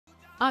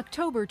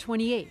October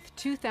 28,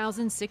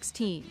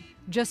 2016,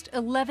 just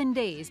 11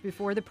 days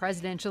before the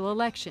presidential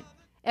election,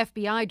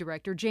 FBI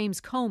Director James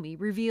Comey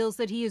reveals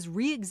that he is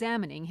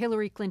re-examining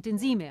Hillary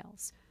Clinton's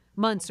emails.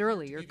 Months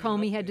earlier,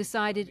 Comey had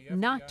decided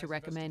not to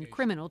recommend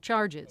criminal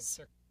charges.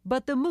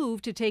 But the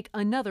move to take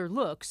another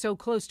look so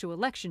close to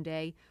Election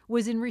Day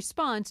was in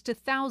response to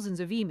thousands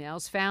of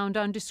emails found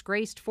on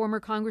disgraced former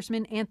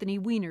Congressman Anthony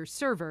Weiner's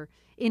server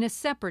in a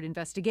separate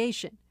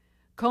investigation.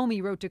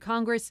 Comey wrote to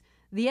Congress,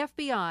 "The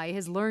FBI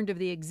has learned of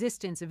the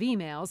existence of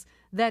emails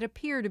that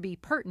appear to be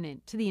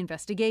pertinent to the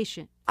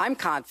investigation." I'm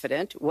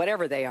confident,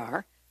 whatever they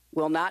are,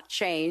 will not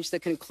change the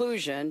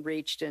conclusion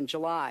reached in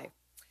July.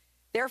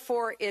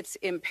 Therefore, it's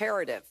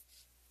imperative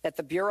that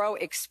the Bureau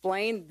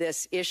explain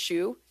this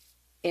issue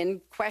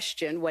in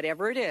question,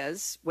 whatever it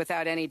is,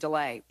 without any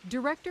delay.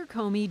 Director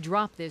Comey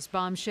dropped this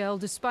bombshell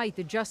despite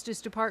the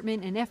Justice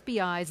Department and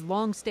FBI's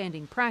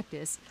long-standing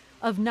practice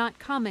of not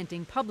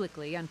commenting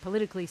publicly on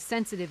politically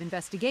sensitive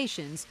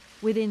investigations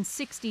within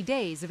 60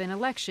 days of an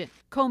election.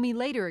 Comey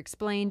later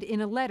explained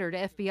in a letter to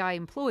FBI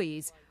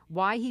employees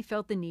why he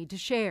felt the need to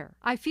share.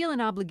 "I feel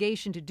an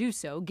obligation to do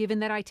so, given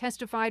that I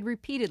testified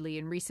repeatedly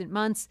in recent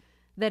months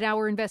that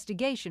our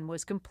investigation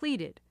was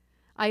completed.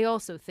 I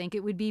also think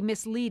it would be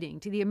misleading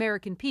to the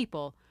American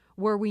people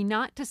were we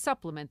not to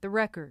supplement the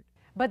record."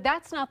 But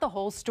that's not the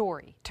whole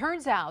story.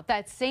 Turns out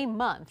that same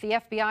month, the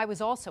FBI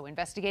was also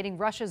investigating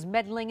Russia's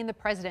meddling in the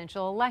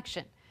presidential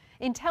election.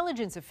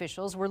 Intelligence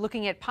officials were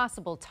looking at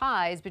possible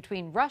ties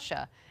between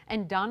Russia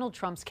and Donald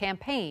Trump's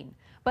campaign.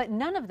 But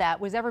none of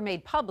that was ever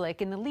made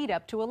public in the lead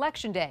up to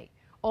Election Day.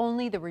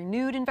 Only the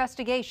renewed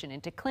investigation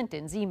into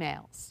Clinton's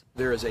emails.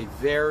 There is a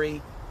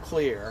very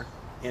clear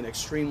and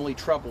extremely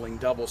troubling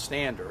double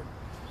standard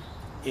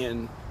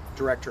in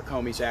Director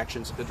Comey's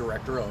actions. The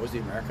director owes the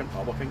American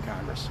public and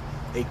Congress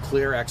a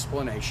clear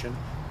explanation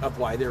of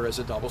why there is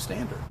a double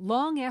standard.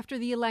 Long after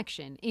the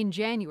election, in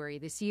January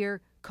this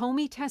year,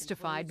 Comey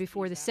testified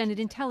before the Senate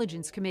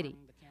Intelligence Committee.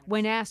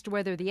 When asked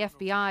whether the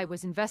FBI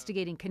was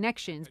investigating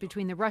connections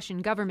between the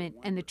Russian government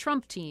and the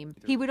Trump team,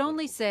 he would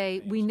only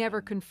say, "We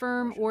never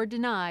confirm or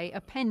deny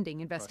a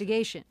pending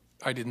investigation."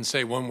 I didn't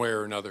say one way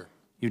or another.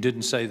 You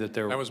didn't say that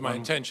there... That was my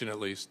intention, at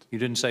least. You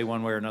didn't say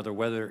one way or another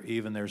whether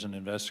even there's an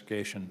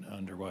investigation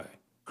underway.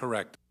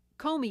 Correct.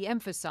 Comey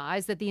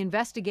emphasized that the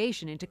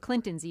investigation into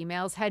Clinton's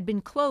emails had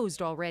been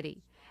closed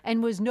already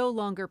and was no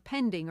longer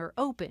pending or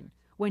open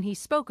when he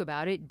spoke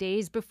about it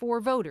days before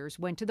voters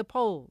went to the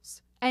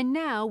polls. And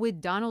now,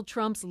 with Donald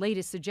Trump's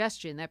latest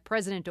suggestion that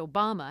President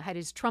Obama had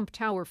his Trump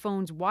Tower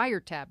phones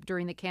wiretapped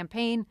during the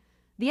campaign,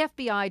 the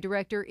FBI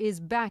director is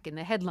back in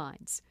the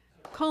headlines.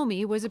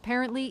 Comey was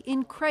apparently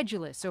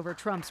incredulous over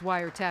Trump's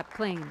wiretap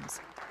claims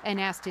and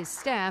asked his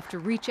staff to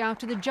reach out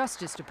to the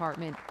Justice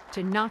Department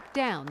to knock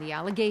down the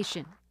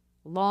allegation.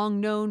 Long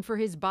known for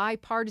his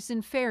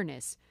bipartisan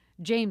fairness,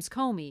 James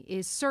Comey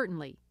is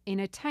certainly in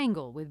a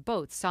tangle with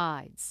both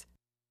sides.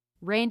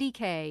 Randy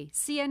Kaye,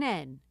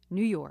 CNN,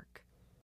 New York.